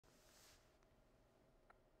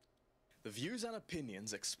The views and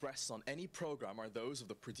opinions expressed on any program are those of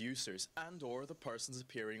the producers and/or the persons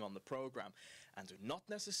appearing on the program and do not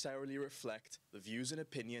necessarily reflect the views and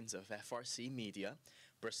opinions of FRC Media,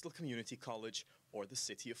 Bristol Community College, or the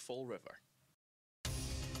City of Fall River.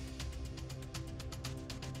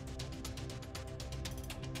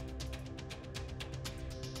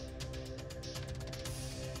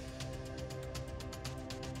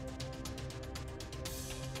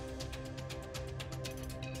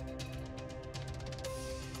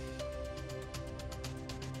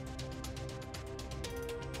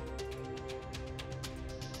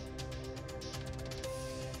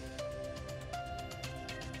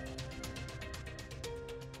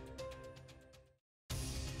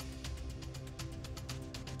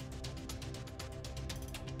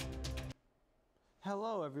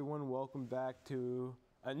 Hello everyone, welcome back to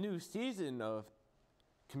a new season of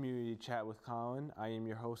Community Chat with Collin. I am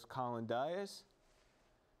your host, Collin Dias.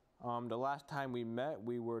 The last time we met,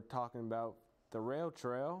 we were talking about the rail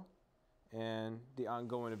trail and the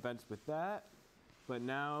ongoing events with that. But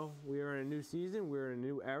now we are in a new season, we're in a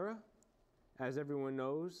new era. As everyone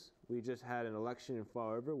knows, we just had an election in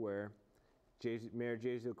Fall River where Mayor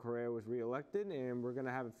Reilly Pereira was reelected, and we're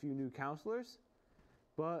gonna have a few new councilors.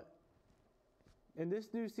 But in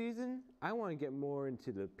this new season, I want to get more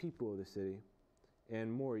into the people of the city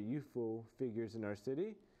and more youthful figures in our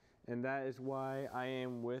city. And that is why I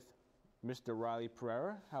am with Mr. Reilly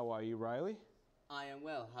Pereira. How are you, Reilly? I am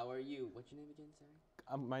well. How are you? What's your name again,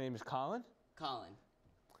 sorry? My name is Collin. Colin.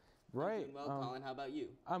 Right. I'm doing well, Colin. How about you?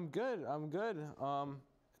 I'm good.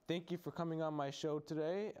 Thank you for coming on my show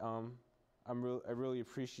today. I really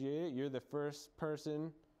appreciate it. You're the first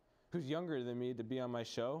person who's younger than me to be on my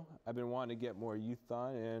show. I've been wanting to get more youth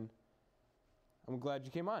on, and I'm glad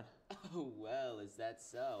you came on. Oh, well, is that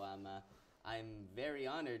so? I'm very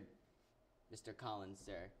honored, Mr. Collins,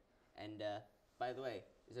 sir. And, by the way,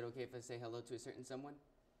 is it okay if I say hello to a certain someone?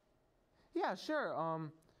 Yeah, sure.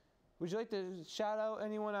 Would you like to shout out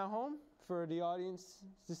anyone at home for the audience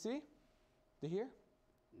to see, to hear?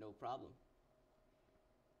 No problem.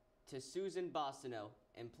 To Susan Bossino,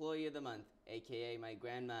 Employee of the Month, a.k.a. my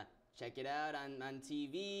grandma. Check it out on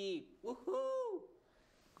TV. Woohoo!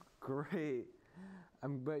 Great. I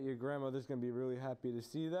bet your grandmother's going to be really happy to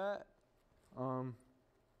see that.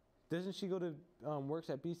 Doesn't she go to, works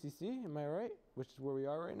at BCC, am I right? Which is where we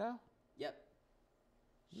are right now? Yep.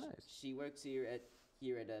 Nice. She works here at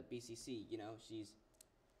BCC, you know, she's,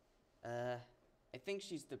 I think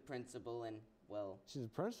she's the principal and, well... She's the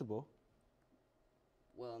principal?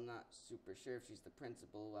 Well, I'm not super sure if she's the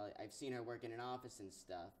principal. Well, I've seen her work in an office and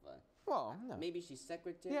stuff, but... Well, no. Maybe she's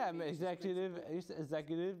secretary? Yeah, maybe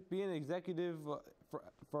executive. Being an executive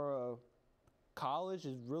for a college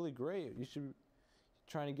is really great. You should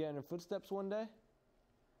try to get in her footsteps one day.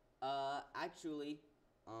 Actually,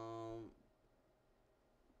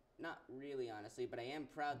 not really, honestly, but I am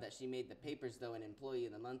proud that she made the papers, though, an Employee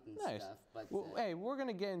of the Month and stuff. But well, hey, we're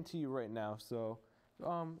gonna get into you right now. So,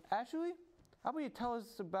 actually, how about you tell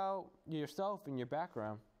us about yourself and your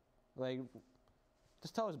background? Like,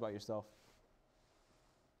 just tell us about yourself.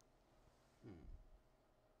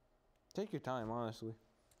 Take your time, honestly.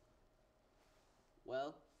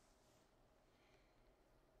 Well,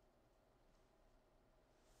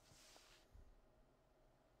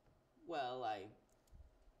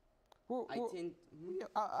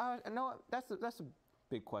 no, that's a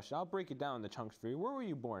big question. I'll break it down into chunks for you. Where were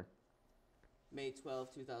you born? May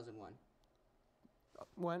 12, 2001.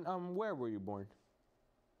 Where were you born?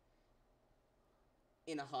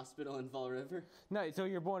 In a hospital in Fall River. Nice. So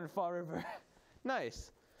you're born in Fall River.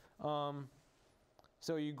 Nice.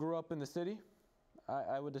 So you grew up in the city,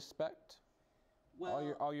 I would expect.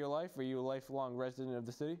 Well, all your life. Were you a lifelong resident of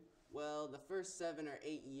the city? Well, the first 7 or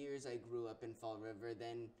 8 years I grew up in Fall River.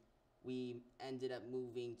 Then we ended up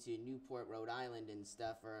moving to Newport, Rhode Island, and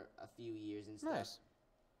stuff for a few years and stuff. Nice.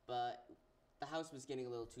 But the house was getting a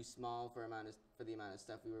little too small for the amount of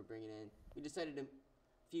stuff we were bringing in. We decided to, a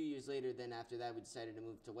few years later, then after that, we decided to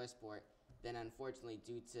move to Westport. Then, unfortunately,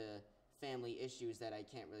 due to family issues that I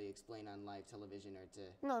can't really explain on live television or to...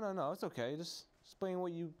 No, it's okay. Just explain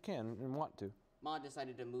what you can and want to. Ma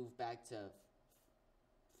decided to move back to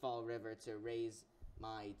Fall River to raise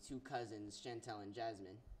my 2 cousins, Chantel and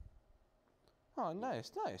Jasmine. Oh,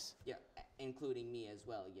 nice. Yeah, including me as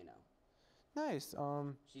well, you know. Nice.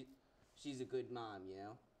 She's a good mom, you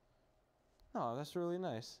know? Oh, that's really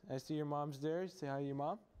nice. I see your mom's there. Say hi to your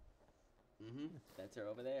mom. Mm-hmm. That's her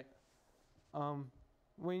over there.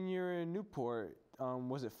 When you're in Newport,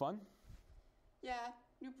 was it fun? Yeah,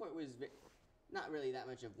 Newport was not really that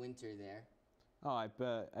much of winter there. Oh, I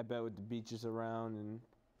bet with the beaches around and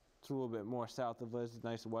It's a little bit more south of us. It's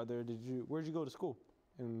nice weather. Where'd you go to school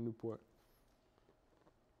in Newport?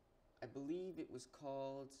 I believe it was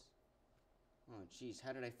called. Oh, geez,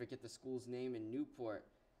 how did I forget the school's name in Newport?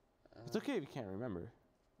 It's okay if you can't remember.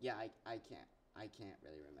 Yeah, I can't. I can't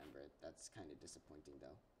really remember it. That's kind of disappointing,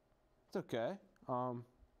 though. It's okay.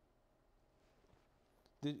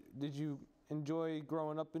 Did you enjoy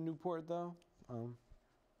growing up in Newport though?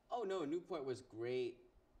 Oh no, Newport was great.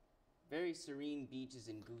 Very serene beaches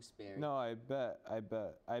in Gooseberry. No, I bet.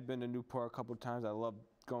 I've been to Newport a couple times. I love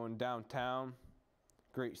going downtown.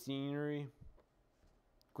 Great scenery.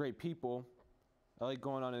 Great people. I like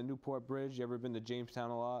going on a Newport Bridge. You ever been to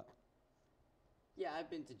Jamestown a lot? Yeah, I've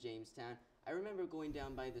been to Jamestown. I remember going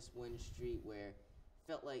down by this one street where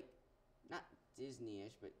felt like not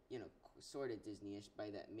Disney-ish, but sort of Disney-ish by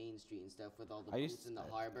that main street and stuff with all the boats in the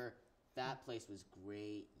harbor. That place was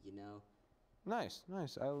great, Nice.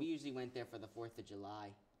 We usually went there for the 4th of July.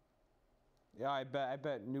 Yeah, I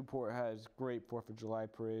bet Newport has great 4th of July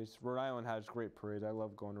parades. Rhode Island has great parades. I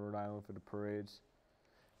love going to Rhode Island for the parades.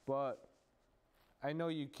 But I know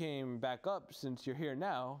you came back up since you're here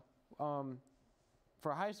now.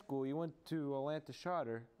 For high school, you went to Atlantis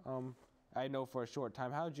Charter. I know for a short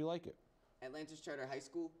time. How did you like it? Atlantis Charter High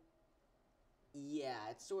School? Yeah,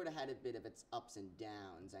 it sort of had a bit of its ups and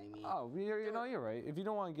downs. I mean... Oh, you're right. If you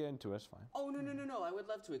don't want to get into it, it's fine. Oh, no. I would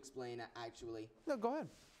love to explain, actually. No, go ahead.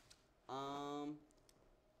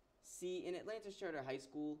 See, in Atlantis Charter High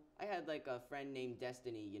School, I had, like, a friend named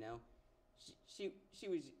Destiny, She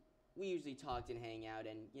was... We usually talked and hang out,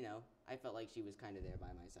 and, I felt like she was kind of there by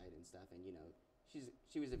my side and stuff, and,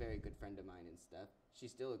 she was a very good friend of mine and stuff.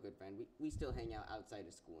 She's still a good friend. We still hang out outside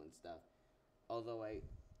of school and stuff. Although I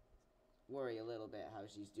worry a little bit how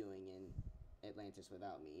she's doing in Atlantis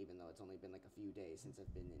without me, even though it's only been like a few days since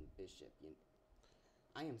I've been in Bishop.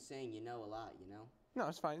 I am saying a lot, No,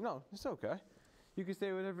 it's fine. No, it's okay. You can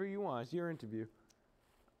say whatever you want. It's your interview.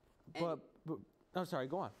 But I'm sorry,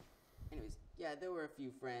 go on. Anyways, yeah, there were a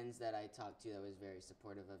few friends that I talked to that was very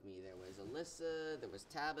supportive of me. There was Alyssa, there was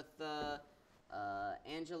Tabitha,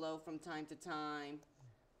 Angelo from time to time.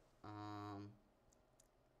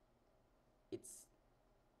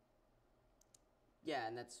 Yeah,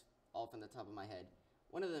 and that's all from the top of my head.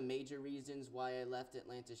 One of the major reasons why I left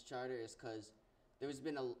Atlantis Charter is because there has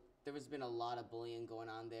been a lot of bullying going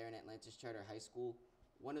on there in Atlantis Charter High School.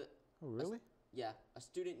 Oh, really? A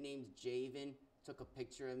student named Javen took a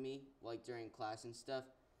picture of me, like, during class and stuff.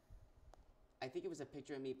 I think it was a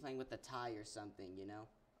picture of me playing with a tie or something,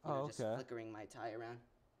 just flickering my tie around.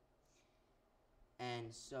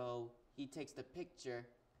 And so he takes the picture,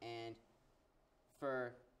 and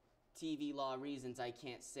for TV law reasons I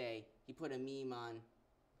can't say, he put a meme on.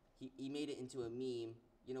 He made it into a meme.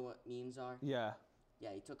 You know what memes are? Yeah.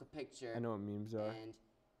 Yeah, he took a picture. I know what memes are.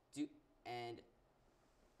 And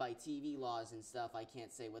by TV laws and stuff, I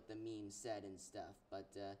can't say what the meme said and stuff.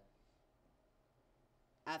 But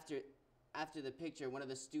after the picture, one of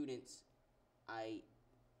the students, I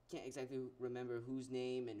can't exactly remember whose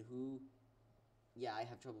name and who. Yeah, I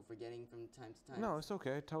have trouble forgetting from time to time. No, it's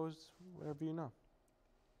okay. Tell us whatever you know.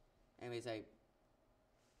 Anyways,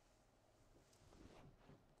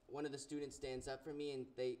 one of the students stands up for me, and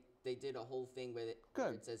they did a whole thing where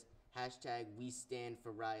it says #We stand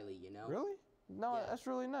for Reilly, Really? No, Yeah. That's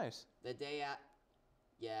really nice. The day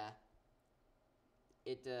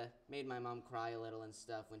it made my mom cry a little and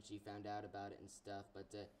stuff when she found out about it and stuff,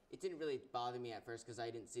 but it didn't really bother me at first because I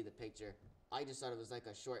didn't see the picture. I just thought it was like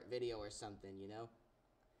a short video or something,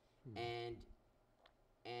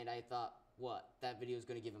 And I thought, what? That video is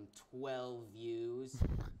going to give him 12 views?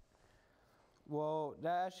 Well,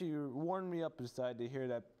 that actually warmed me up inside to hear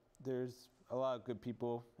that there's a lot of good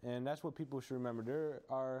people, and that's what people should remember. There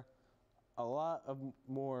are a lot of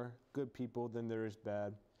more good people than there is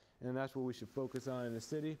bad, and that's what we should focus on in the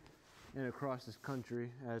city and across this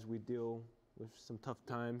country as we deal with some tough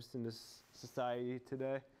times in this society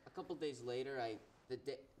today. A couple days later,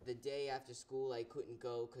 the day after school, I couldn't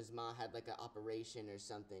go because Ma had like an operation or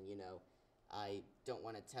something, I don't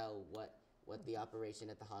want to tell what the operation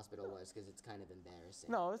at the hospital was because it's kind of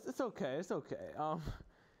embarrassing. No, it's okay. It's okay.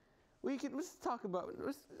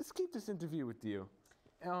 Let's keep this interview with you.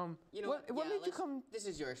 What made you come? This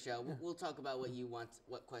is your show. Yeah. We'll talk about what you want,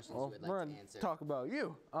 what questions you would like to answer. Talk about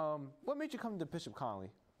you. What made you come to Bishop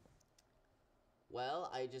Connolly?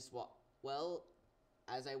 Well,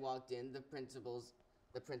 as I walked in, the principal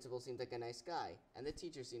seemed like a nice guy, and the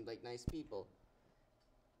teacher seemed like nice people.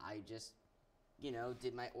 I just,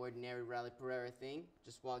 did my ordinary Reilly Pereira thing.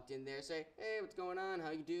 Just walked in there, say, "Hey, what's going on? How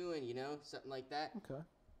you doing?" Something like that. Okay.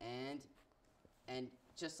 And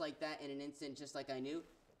just like that, in an instant, just like I knew,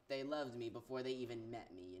 they loved me before they even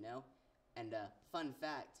met me, you know? And fun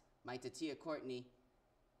fact, my tatia Courtney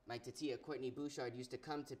Bouchard used to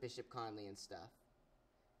come to Bishop Conley and stuff,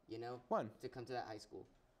 you know? When? To come to that high school.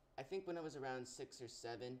 I think when I was around 6 or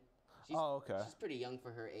 7. Oh, okay. She's pretty young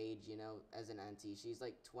for her age, you know, as an auntie. She's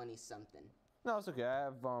like 20-something. No, it's okay. I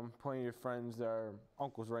have plenty of friends that are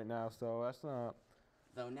uncles right now, so that's not...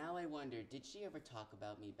 Though now I wonder, did she ever talk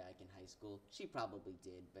about me back in high school? She probably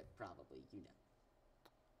did, but probably, you know.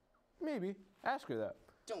 Maybe. Ask her that.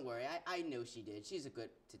 Don't worry, I know she did. She's a good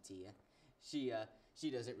tatia. She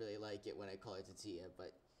doesn't really like it when I call her tatia,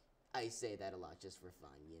 but I say that a lot just for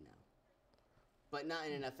fun, you know. But not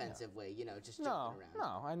in an offensive way, you know, just joking around.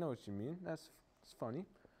 No, I know what you mean. It's funny.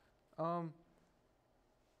 I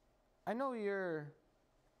know you're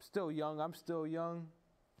still young. I'm still young.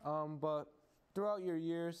 But throughout your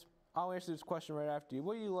years, I'll answer this question right after you.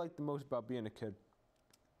 What do you like the most about being a kid?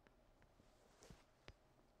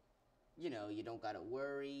 You know, you don't gotta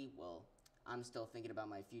worry. Well, I'm still thinking about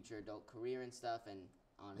my future adult career and stuff, and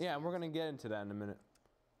honestly... Yeah, and we're going to get into that in a minute.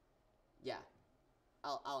 Yeah.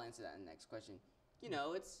 I'll answer that in the next question. You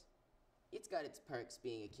know, it's got its perks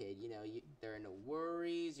being a kid. You know, there are no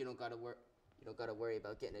worries. You don't gotta worry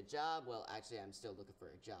about getting a job. Well, actually, I'm still looking for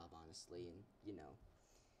a job, honestly, and you know,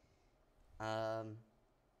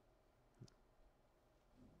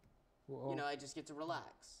 you know, I just get to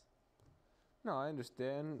relax. No, I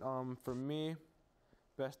understand. For me,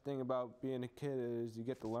 best thing about being a kid is you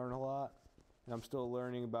get to learn a lot. And I'm still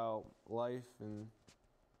learning about life and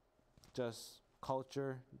just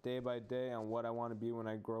culture day by day on what I want to be when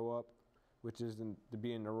I grow up, which is to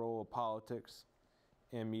be in the role of politics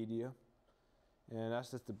and media. And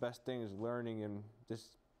that's just the best thing, is learning and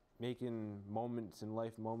just making moments in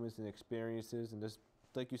life, moments and experiences, and just,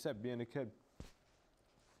 like you said, being a kid.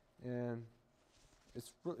 And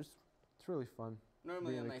it's really fun.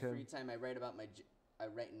 Normally in my free time, I write in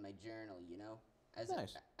my journal, you know, as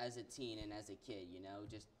a teen and as a kid, you know,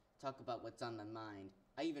 just talk about what's on my mind.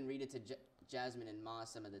 I even read it to Jasmine and Ma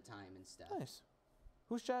some of the time and stuff. Nice.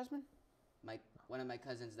 Who's Jasmine? One of my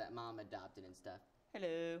cousins that Mom adopted and stuff.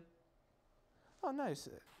 Hello. Oh, nice.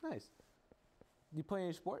 Nice. Do you play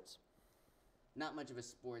any sports? Not much of a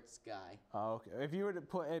sports guy. Oh, okay. If you were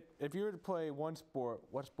to play one sport,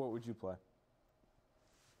 what sport would you play?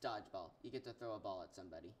 Dodgeball. You get to throw a ball at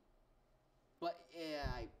somebody. But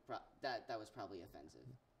yeah, that was probably offensive.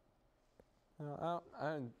 I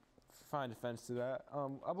didn't find offense to that.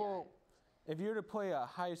 If you were to play a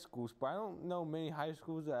high school sport, I don't know many high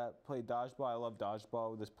schools that play dodgeball. I love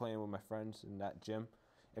dodgeball, just playing with my friends in that gym.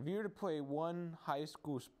 If you were to play one high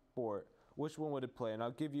school sport, which one would it play? And I'll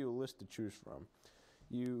give you a list to choose from.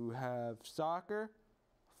 You have soccer,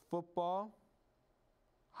 football,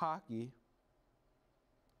 hockey,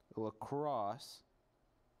 lacrosse,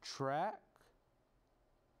 track,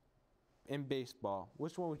 and baseball.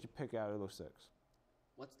 Which one would you pick out of those 6?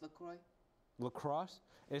 What's LaCroix? Lacrosse?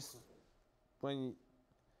 It's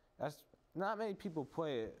that's not many people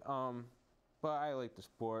play it, but I like the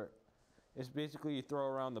sport. It's basically you throw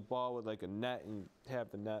around the ball with like a net and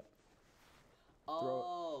have the net.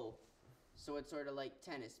 Oh, so it's sort of like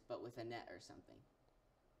tennis, but with a net or something.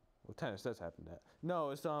 Well, tennis does have a net.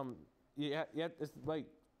 No, it's it's like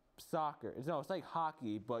soccer. It's like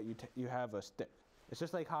hockey, but you have a stick. It's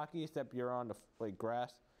just like hockey, except you're on the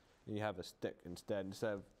grass, and you have a stick instead.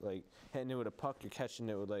 Instead of like hitting it with a puck, you're catching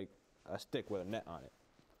it with like a stick with a net on it.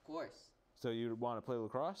 Of course. So you want to play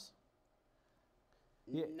lacrosse?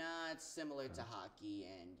 Yeah. Not similar to hockey,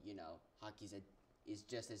 and you know, hockey is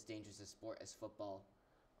just as dangerous a sport as football.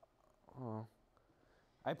 Oh,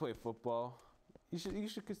 I play football. You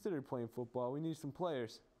should consider playing football. We need some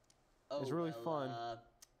players. Oh, it's really fun.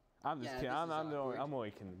 I'm just kidding. I'm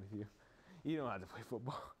only kidding with you. You don't have to play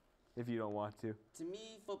football if you don't want to. To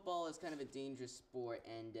me, football is kind of a dangerous sport,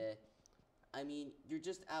 and I mean, you're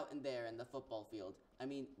just out in there in the football field. I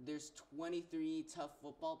mean, there's 23 tough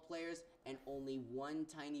football players and only one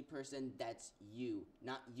tiny person that's you.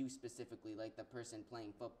 Not you specifically, like the person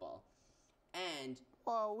playing football. And...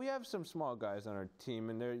 Well, we have some small guys on our team,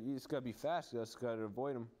 and you just got to be fast. You just got to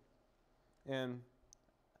avoid them. And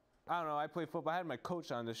I don't know, I play football. I had my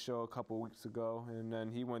coach on this show a couple weeks ago, and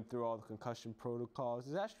then he went through all the concussion protocols.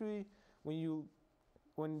 It's actually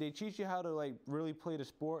when they teach you how to like really play the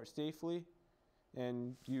sport safely,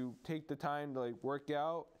 and you take the time to like work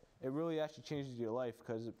out, it really actually changes your life,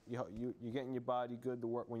 because you're getting your body good to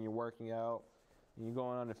work when you're working out, and you're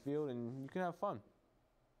going on the field, and you can have fun.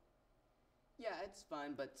 Yeah, it's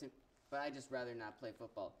fun, but I just rather not play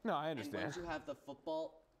football. No, I understand. And once you have the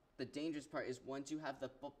football, the dangerous part is once you have the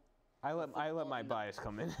football. I let my bias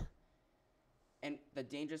come in. And the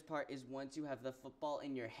dangerous part is once you have the football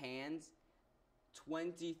in your hands,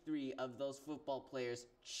 23 of those football players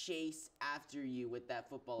chase after you with that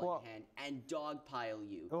football in your hand and dogpile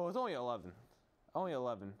you. Well, it's only 11. Only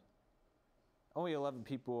 11. Only 11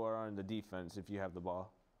 people are on the defense if you have the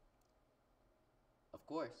ball. Of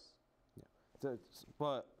course. Yeah.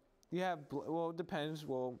 But you have, well, it depends.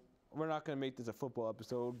 Well, we're not going to make this a football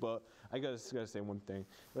episode, but I gotta say one thing.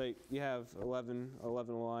 Like, you have 11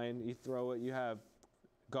 line, you throw it, you have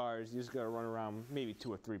guards, you just got to run around maybe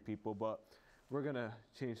 2 or 3 people, but we're going to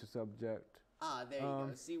change the subject. Ah, there you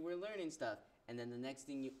go. See, we're learning stuff. And then the next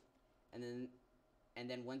thing and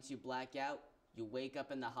then once you black out, you wake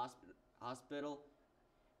up in the hospital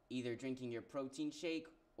either drinking your protein shake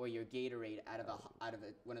or your Gatorade out of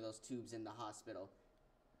one of those tubes in the hospital.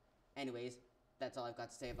 Anyways, that's all I've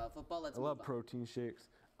got to say about football. Let's move on. I love protein shakes.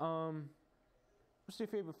 What's your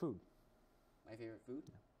favorite food? My favorite food?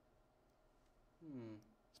 Yeah.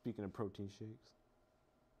 Speaking of protein shakes.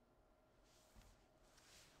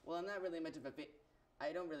 Well, I'm not really much of a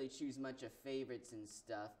I don't really choose much of favorites and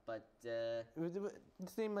stuff, but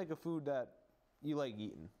It's named like a food that you like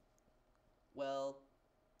eating. Well,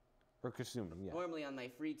 or consuming, yeah. Normally on my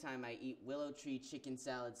free time I eat Willow Tree chicken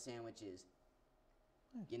salad sandwiches.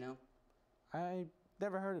 You know? I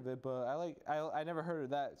never heard of it, but I never heard of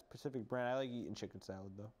that specific brand. I like eating chicken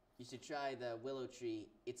salad though. You should try the Willow Tree.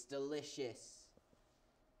 It's delicious.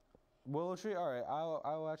 Willow Tree? All right,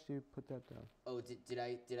 I'll actually put that down. Oh,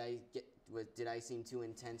 did I seem too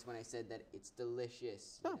intense when I said that it's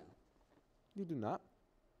delicious? No, you know? You do not.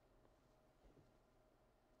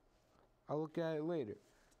 I'll look at it later.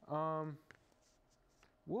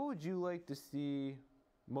 What would you like to see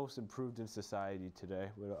most improved in society today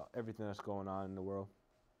with everything that's going on in the world?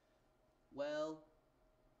 Well,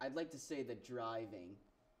 I'd like to say the driving.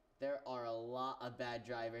 There are a lot of bad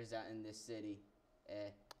drivers out in this city.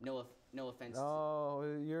 No offense. Oh,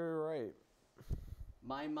 you're right.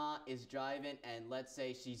 My ma is driving, and let's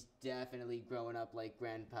say she's definitely growing up like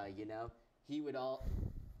Grandpa, you know?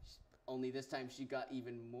 Only this time she got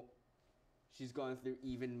even more, she's going through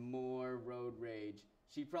even more road rage.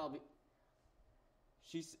 She's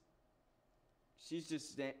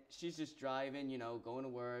just driving, you know, going to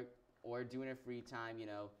work, or doing her free time, you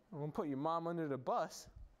know. I'm gonna put your mom under the bus.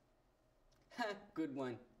 Good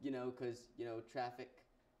one, you know, 'cause, you know, traffic.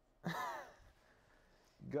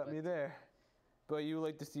 Got me there. But you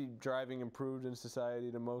like to see driving improved in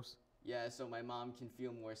society the most? Yeah, so my mom can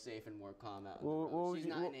feel more safe and more calm out.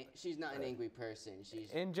 She's not an angry person.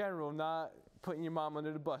 She's in general, not putting your mom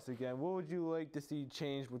under the bus again. What would you like to see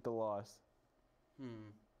changed with the laws?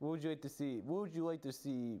 What would you like to see? What would you like to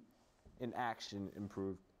see in action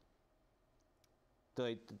improved?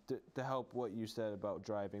 To help what you said about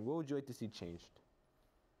driving. What would you like to see changed?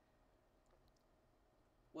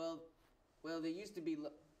 Well, there used to be.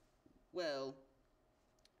 Well,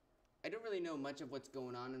 I don't really know much of what's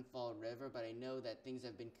going on in Fall River, but I know that things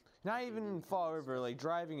have been. Not even in Fall River, like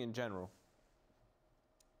driving in general.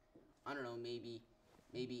 I don't know, maybe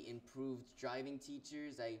improved driving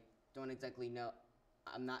teachers. I don't exactly know.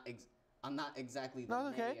 I'm not exactly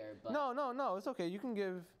the mayor, but No, it's okay. You can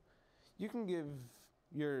give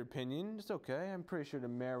your opinion. It's okay. I'm pretty sure the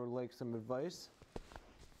mayor would like some advice.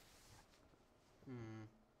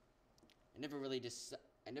 I never really.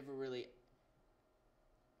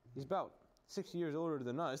 He's about 6 years older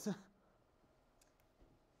than us. I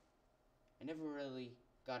never really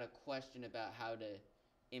got a question about how to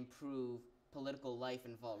improve political life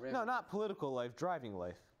in Fall River. No, not political life, driving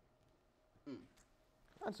life.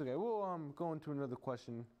 That's okay. We'll go into another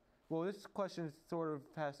question. Well, this question sort of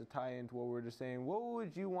has to tie into what we're just saying. What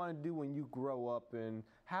would you want to do when you grow up, and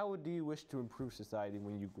how do you wish to improve society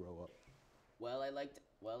when you grow up? Well, I'd like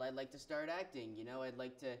to start acting. You know, I'd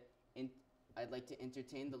like to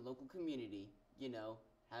entertain the local community. You know,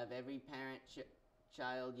 have every parent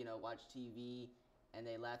child, you know, watch TV and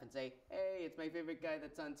they laugh and say, "Hey, it's my favorite guy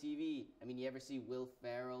that's on TV." I mean, you ever see Will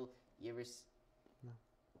Ferrell? You ever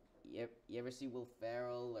see Will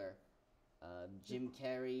Ferrell or Jim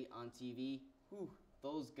Carrey on TV? Whew,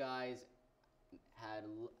 those guys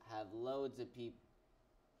have loads of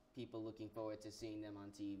people looking forward to seeing them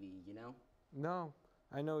on TV. You know? No,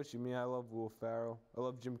 I know what you mean. I love Will Ferrell. I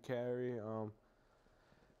love Jim Carrey.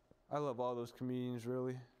 I love all those comedians,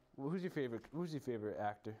 really. Well, who's your favorite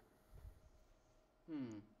actor?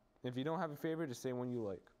 If you don't have a favorite, just say one you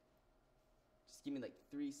like. Just give me like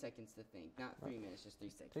 3 seconds to think. Not 3 minutes, just 3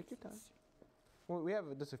 seconds. Take your time. Well, we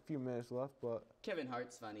have just a few minutes left, but... Kevin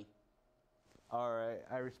Hart's funny. All right,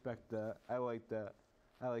 I respect that. I like that.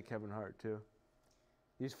 I like Kevin Hart, too.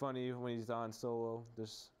 He's funny when he's on solo,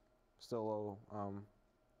 just solo, I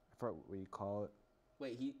forgot what you call it.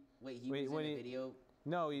 Wait, he was in a video.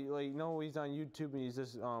 No, he's on YouTube and he's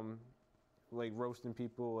just like roasting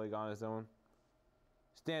people like on his own.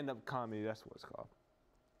 Stand-up comedy, that's what it's called.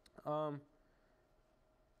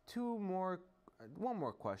 One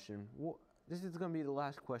more question. This is gonna be the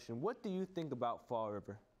last question. What do you think about Fall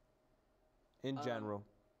River in general?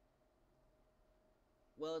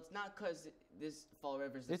 Well, it's not because this Fall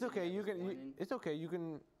River's. It's okay. It's okay. You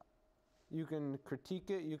can critique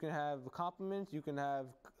it. You can have compliments. You can have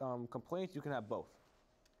complaints. You can have both.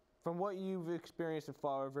 From what you've experienced in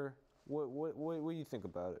Fall River, what do you think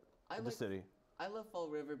about it? The city. I love Fall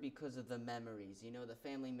River because of the memories. You know, the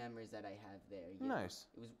family memories that I have there. Nice.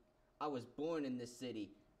 I was born in this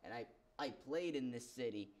city, and I played in this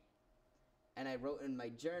city, and I wrote in my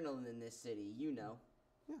journal in this city. You know.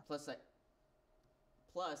 Yeah.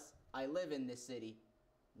 Plus, I live in this city.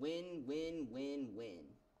 Win, win, win, win.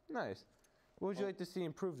 Nice. What would you like to see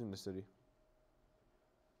improved in the city?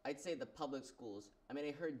 I'd say the public schools. I mean,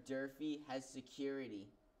 I heard Durfee has security.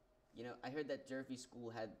 You know, I heard that Durfee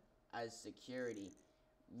School has security.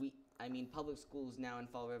 Public schools now in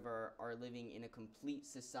Fall River are living in a complete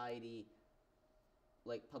society,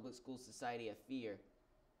 like public school society of fear.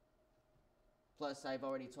 Plus, I've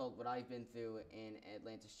already told what I've been through in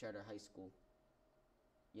Atlantis Charter High School.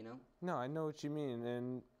 You know? No, I know what you mean,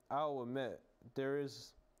 and I'll admit there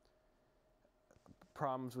is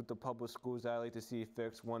problems with the public schools that I like to see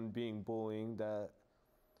fixed. One being bullying, that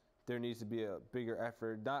there needs to be a bigger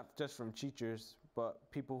effort, not just from teachers, but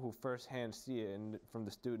people who firsthand see it and from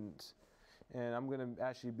the students. And I'm going to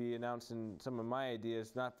actually be announcing some of my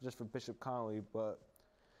ideas, not just for Bishop Connolly, but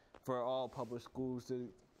for all public schools to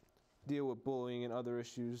deal with bullying and other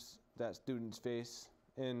issues that students face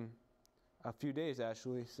in a few days,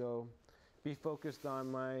 actually. So be focused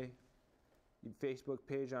on my Facebook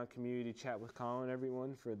page on Community Chat with Collin,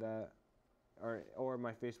 everyone, for that, or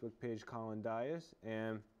my Facebook page, Collin Dias.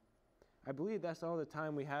 And I believe that's all the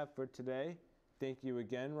time we have for today. Thank you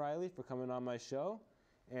again, Reilly, for coming on my show.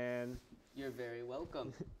 And you're very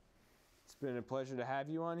welcome. It's been a pleasure to have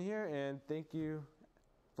you on here, and thank you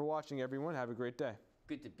for watching, everyone. Have a great day.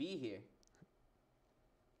 Good to be here.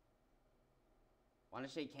 Want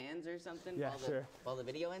to shake hands or something? Yeah, sure. While the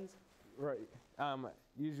video ends? Right.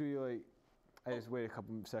 Usually, I just wait a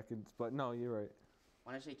couple seconds, but no, you're right.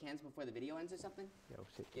 Want to shake hands before the video ends or something? Yeah, we'll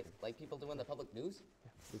shake hands. Like people do in the public news?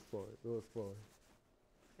 Yeah, look forward. Look forward.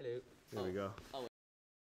 Hello. There we go. Oh,